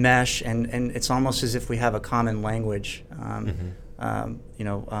mesh, and it's almost as if we have a common language.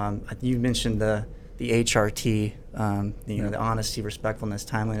 You mentioned the HRT, the honesty, respectfulness,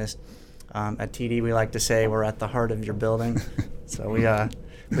 timeliness. At TD, we like to say we're at the heart of your building, so we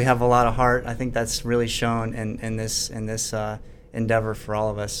have a lot of heart. I think that's really shown in this endeavor for all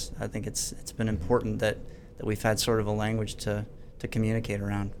of us. I think it's been important that we've had sort of a language to communicate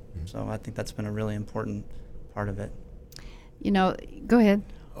around. So I think that's been a really important part of it. Go ahead.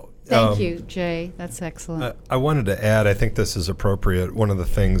 Thank you, Jay. That's excellent. I wanted to add, I think this is appropriate. One of the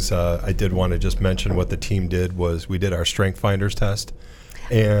things I did want to just mention what the team did was we did our Strength Finders test.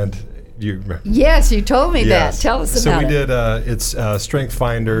 And yes, you told me that. Tell us about it. So we did, it's Strength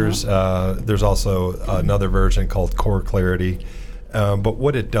Finders. There's also another version called Core Clarity. But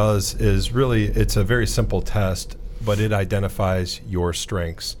what it does is really, it's a very simple test, but it identifies your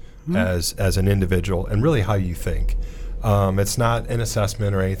strengths as an individual and really how you think. It's not an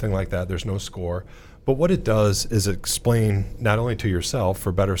assessment or anything like that. There's no score. But what it does is explain not only to yourself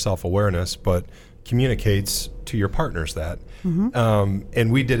for better self-awareness, but communicates to your partners that.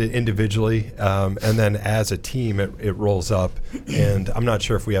 And we did it individually, and then as a team, it rolls up. And I'm not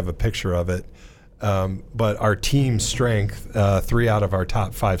sure if we have a picture of it, but our team strength, 3 out of our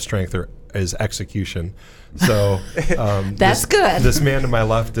top 5 strength is execution. So that's good. This man to my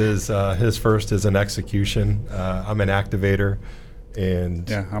left is his first is an execution. I'm an activator, and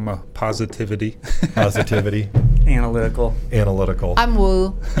I'm a positivity. Analytical. I'm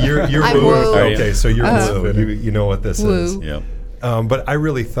woo. You're I'm woo. woo. Okay, so you're woo. You know what this is. Yep. But I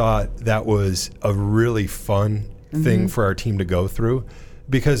really thought that was a really fun thing for our team to go through,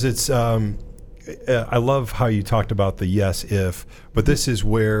 because it's. I love how you talked about the yes if, but this is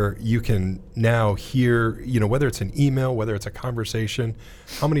where you can now hear, whether it's an email, whether it's a conversation,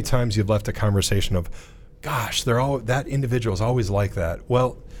 how many times you've left a conversation of, gosh, that individual is always like that.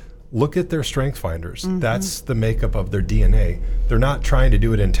 Well, look at their Strength Finders. That's the makeup of their DNA. They're not trying to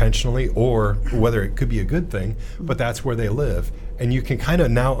do it intentionally, or whether it could be a good thing, but that's where they live. And you can kind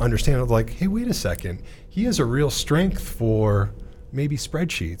of now understand, like, hey, wait a second. He has a real strength for maybe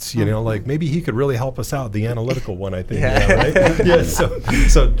spreadsheets, like maybe he could really help us out. The analytical one, I think. Right?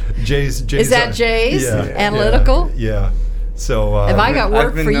 So Jay's. Is that Jay's? Analytical? Yeah. So have I got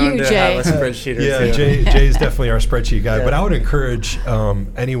work for you, Jay? Have a spreadsheet or two. Jay's definitely our spreadsheet guy. But I would encourage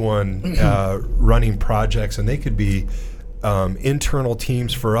anyone running projects, and they could be internal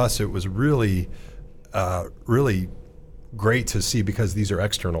teams. For us, it was really, really great to see, because these are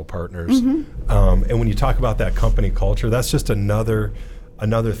external partners. And when you talk about that company culture, that's just another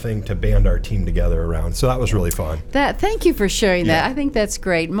another thing to band our team together around. So that was really fun. Thank you for sharing that. Yeah. I think that's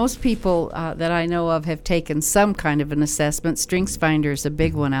great. Most people that I know of have taken some kind of an assessment. StrengthsFinder is a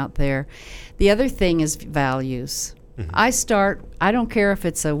big one out there. The other thing is values. I don't care if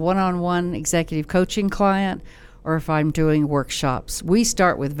it's a one-on-one executive coaching client or if I'm doing workshops. We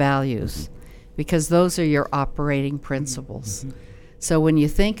start with values because those are your operating principles. So when you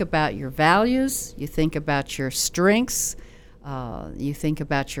think about your values, you think about your strengths, you think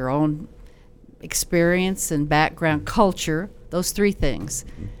about your own experience and background, culture, those three things.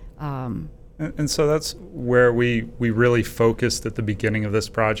 And so that's where we really focused at the beginning of this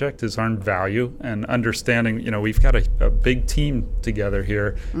project is on value and understanding, we've got a big team together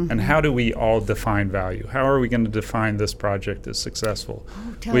here, and how do we all define value? How are we going to define this project as successful?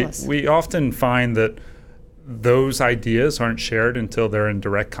 Tell us. We often find that those ideas aren't shared until they're in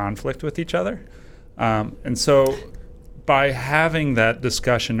direct conflict with each other. And so by having that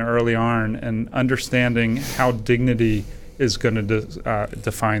discussion early on and understanding how Dignity is going to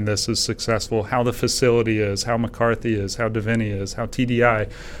define this as successful, how the facility is, how McCarthy is, how Davini is, how TDI,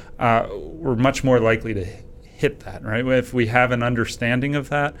 we're much more likely to hit that, right? If we have an understanding of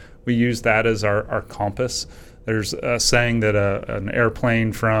that, we use that as our compass. There's a saying that an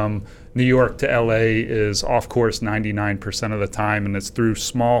airplane from New York to LA is off course 99% of the time, and it's through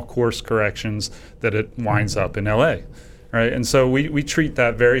small course corrections that it winds up in LA, right? And so we treat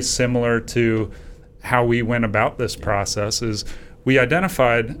that very similar to how we went about this process. Is we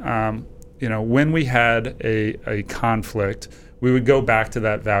identified, when we had a conflict, we would go back to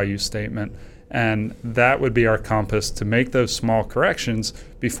that value statement, and that would be our compass to make those small corrections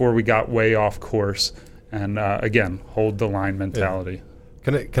before we got way off course. And again, hold the line mentality.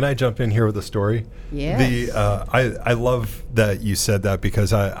 Yeah. Can I jump in here with a story? Yes. I love that you said that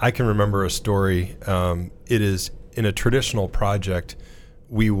because I can remember a story. It is in a traditional project.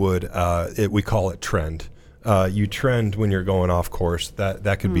 We would we call it trend. You trend when you're going off course.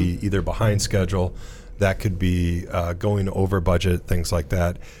 That could be either behind schedule, that could be going over budget, things like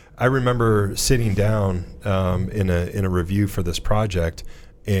that. I remember sitting down in a review for this project,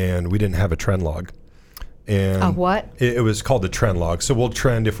 and we didn't have a trend log. And a what? It was called the trend log. So we'll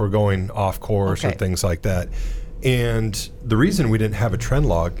trend if we're going off course or things like that. And the reason we didn't have a trend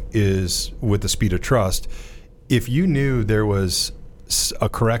log is with the speed of trust. If you knew there was a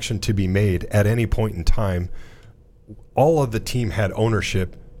correction to be made at any point in time, all of the team had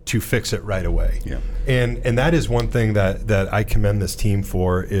ownership to fix it right away. Yeah. And that is one thing that I commend this team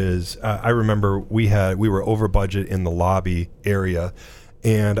for is I remember we were over budget in the lobby area,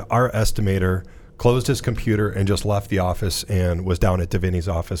 and our estimator closed his computer and just left the office and was down at Davini's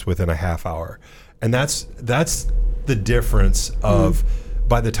office within a half hour. And that's the difference of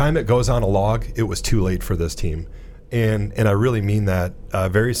by the time it goes on a log, it was too late for this team. And I really mean that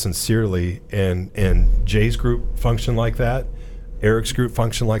very sincerely. And Jay's group function like that, Eric's group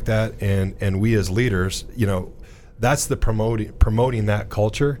function like that, and we as leaders, that's the promoting that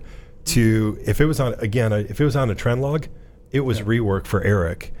culture. To if it was on a trend log, it was rework for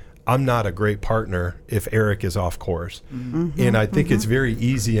Eric. I'm not a great partner if Eric is off course. And I think it's very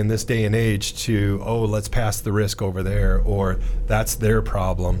easy in this day and age to, let's pass the risk over there, or that's their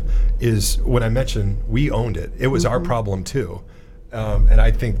problem. Is when I mentioned we owned it. It was our problem too. And I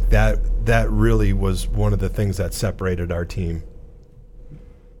think that really was one of the things that separated our team.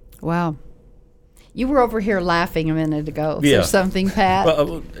 Wow. You were over here laughing a minute ago. Is Yeah. there something, Pat?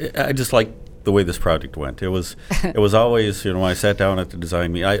 Well, I just like the way this project went. It was always, when I sat down at the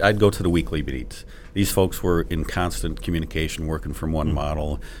design meeting, I'd go to the weekly meetings. These folks were in constant communication, working from one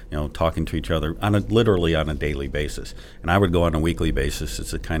model, talking to each other literally on a daily basis. And I would go on a weekly basis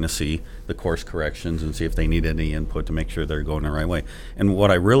to kind of see the course corrections and see if they need any input to make sure they're going the right way. And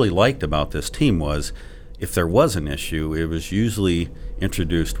what I really liked about this team was, if there was an issue, it was usually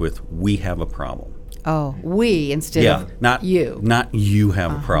introduced with, we have a problem. We instead of not you. Not you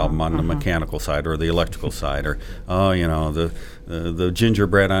have a problem on the mechanical side or the electrical side, or the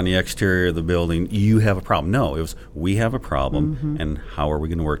gingerbread on the exterior of the building. You have a problem. No, it was we have a problem, and how are we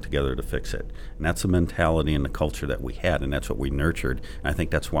going to work together to fix it? And that's the mentality and the culture that we had, and that's what we nurtured. And I think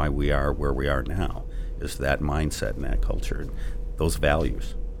that's why we are where we are now, is that mindset and that culture, and those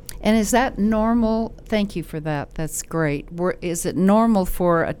values. And is that normal? Thank you for that. That's great. Is it normal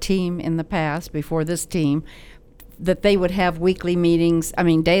for a team in the past, before this team, that they would have weekly meetings,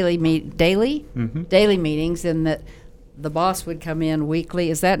 daily meetings, and that the boss would come in weekly?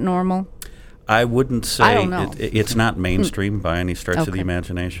 Is that normal? I wouldn't say I don't know. It's not mainstream by any stretch of the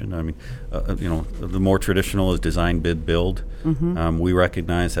imagination. The more traditional is design, bid, build. We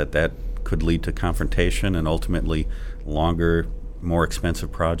recognize that could lead to confrontation and ultimately longer more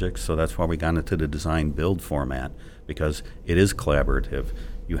expensive projects, so that's why we got into the design build format, because it is collaborative.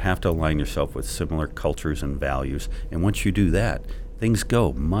 You have to align yourself with similar cultures and values, and once you do that, things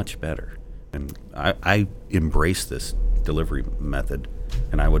go much better. And I embrace this delivery method,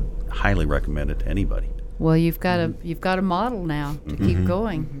 and I would highly recommend it to anybody. Well, you've got a model now to keep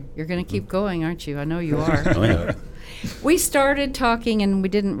going. You're going to keep going, aren't you? I know you are. Oh, yeah. We started talking, and we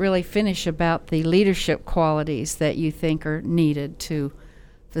didn't really finish, about the leadership qualities that you think are needed to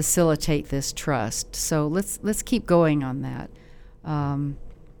facilitate this trust. So let's keep going on that.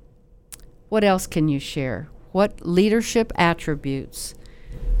 What else can you share? What leadership attributes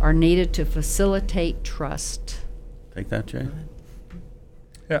are needed to facilitate trust? Take that, Jay.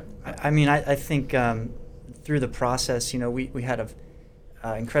 Yeah. I think through the process, we had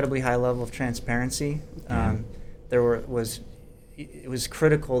a incredibly high level of transparency. It was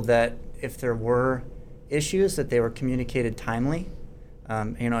critical that if there were issues, that they were communicated timely.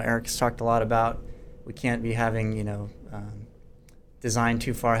 Eric's talked a lot about we can't be having design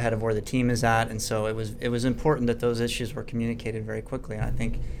too far ahead of where the team is at, and so it was important that those issues were communicated very quickly. And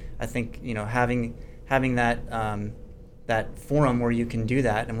I think having that forum where you can do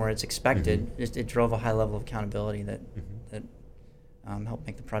that and where it's expected, it drove a high level of accountability that helped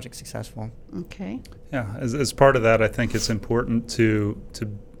make the project successful. Okay. Yeah, as part of that, I think it's important to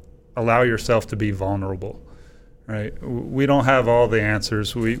allow yourself to be vulnerable, right? We don't have all the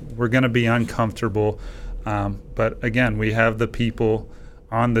answers. We're going to be uncomfortable, but again, we have the people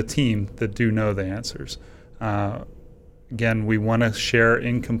on the team that do know the answers. Again, we want to share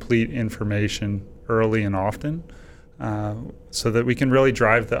incomplete information early and often, so that we can really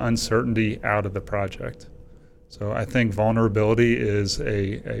drive the uncertainty out of the project. So I think vulnerability is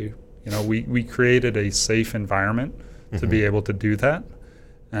we created a safe environment to be able to do that.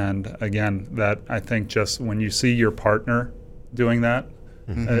 And again, that I think just when you see your partner doing that,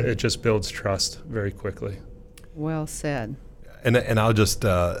 it just builds trust very quickly. Well said. And I'll just,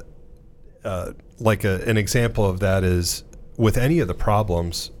 an example of that is with any of the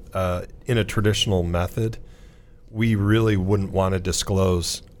problems in a traditional method, we really wouldn't want to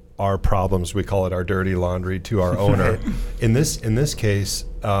disclose our problems. We call it our dirty laundry to our owner. In this case,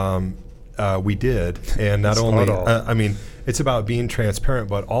 we did, and not only. It's about being transparent,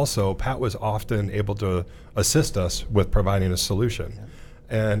 but also Pat was often able to assist us with providing a solution,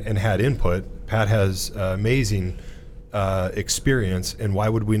 and had input. Pat has amazing experience, and why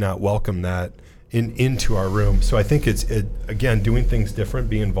would we not welcome that into our room? So I think it's again doing things different,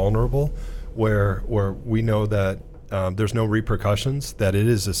 being vulnerable, where we know that there's no repercussions, that it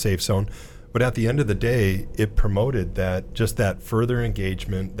is a safe zone. But at the end of the day, it promoted that further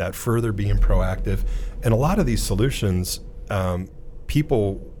engagement, that further being proactive. And a lot of these solutions,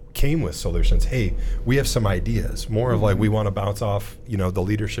 people came with solutions. Hey, we have some ideas. More of like, we want to bounce off, the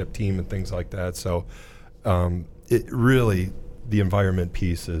leadership team and things like that. So it really, the environment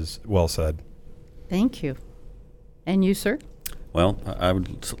piece is well said. Thank you. And you, sir? Well, I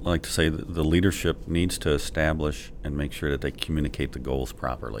would like to say that the leadership needs to establish and make sure that they communicate the goals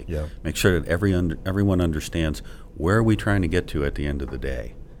properly. Yeah. Make sure that everyone understands where are we trying to get to at the end of the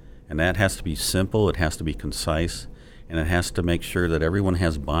day. And that has to be simple, it has to be concise, and it has to make sure that everyone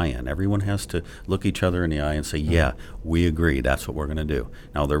has buy-in. Everyone has to look each other in the eye and say, yeah, we agree, that's what we're going to do.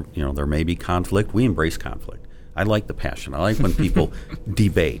 Now, there may be conflict. We embrace conflict. I like the passion. I like when people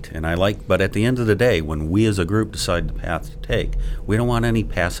debate, but at the end of the day, when we as a group decide the path to take, we don't want any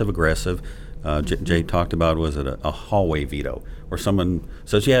passive aggressive. Jay talked about, was it a hallway veto, where someone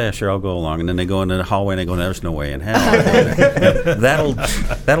says, yeah, sure, I'll go along, and then they go into the hallway and they go, there's no way in hell.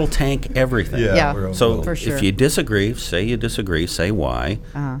 that'll tank everything. Yeah. So for sure. If you disagree, say why.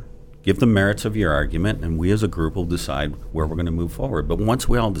 Give the merits of your argument, and we as a group will decide where we're going to move forward. But once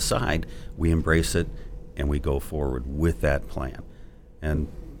we all decide, we embrace it, and we go forward with that plan. And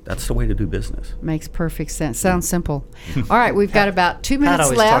that's the way to do business. Makes perfect sense. Sounds simple. All right, we've got about 2 minutes Pat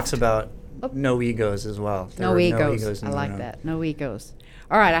always left. talks about no egos as well. No egos. I like that. No egos.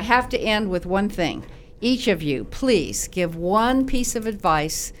 All right, I have to end with one thing. Each of you, please give one piece of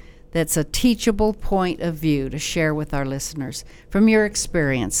advice that's a teachable point of view to share with our listeners from your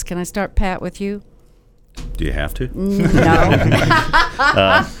experience. Can I start, Pat, with you? Do you have to? No.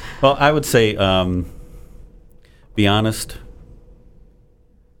 Well, I would say be honest.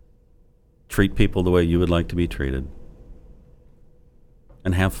 Treat people the way you would like to be treated.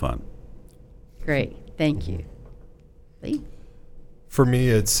 And have fun. Great. Thank you. Lee? For me,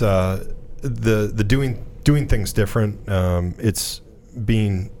 it's the doing things different. It's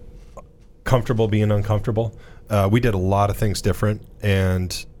being comfortable being uncomfortable. We did a lot of things different,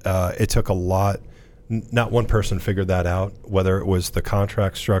 and it took a lot not one person figured that out, whether it was the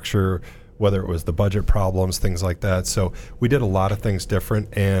contract structure, whether it was the budget problems, things like that. So we did a lot of things different,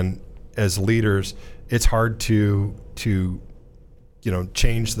 and as leaders, it's hard to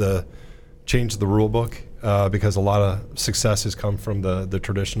change the rule book because a lot of success has come from the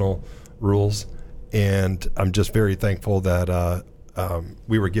traditional rules. And I'm just very thankful that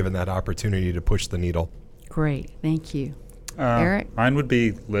we were given that opportunity to push the needle. Great, thank you. Eric? Mine would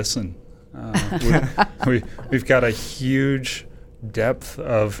be listen. We've got a huge depth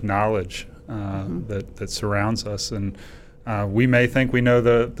of knowledge that surrounds us, and we may think we know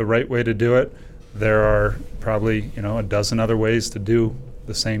the right way to do it. There are probably a dozen other ways to do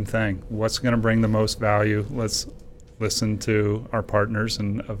the same thing. What's going to bring the most value? Let's listen to our partners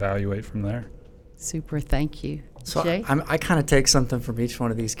and evaluate from there. Super, thank you. So Jay? I kind of take something from each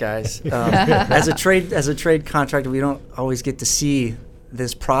one of these guys. As a trade contractor, we don't always get to see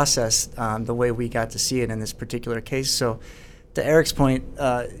this process the way we got to see it in this particular case. So, to Eric's point,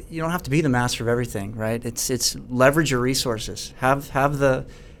 you don't have to be the master of everything, right? It's leverage your resources.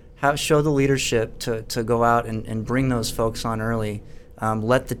 Show the leadership to go out and bring those folks on early.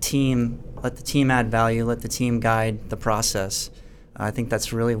 Let the team add value. Let the team guide the process. I think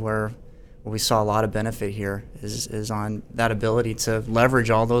that's really where we saw a lot of benefit here is on that ability to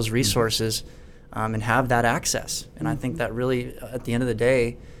leverage all those resources and have that access. And I think that really, at the end of the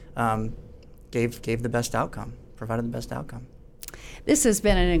day, gave the best outcome, provided the best outcome. This has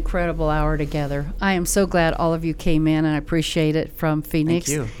been an incredible hour together. I am so glad all of you came in, and I appreciate it from Phoenix.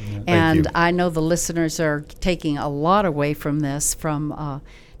 Thank you. Yeah. And Thank you. I know the listeners are taking a lot away from this, from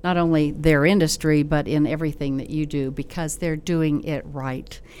not only their industry, but in everything that you do, because they're doing it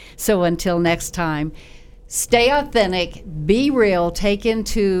right. So until next time, stay authentic, be real, take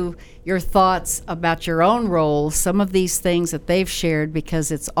into your thoughts about your own roles, some of these things that they've shared,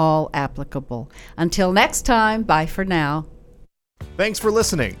 because it's all applicable. Until next time, bye for now. Thanks for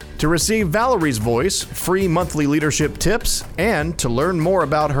listening. To receive Valerie's voice, free monthly leadership tips, and to learn more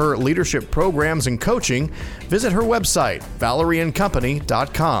about her leadership programs and coaching, visit her website,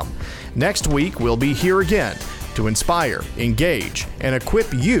 valerieandcompany.com. Next week, we'll be here again to inspire, engage, and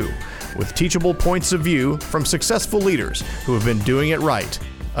equip you with teachable points of view from successful leaders who have been doing it right.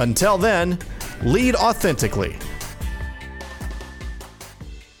 Until then, lead authentically.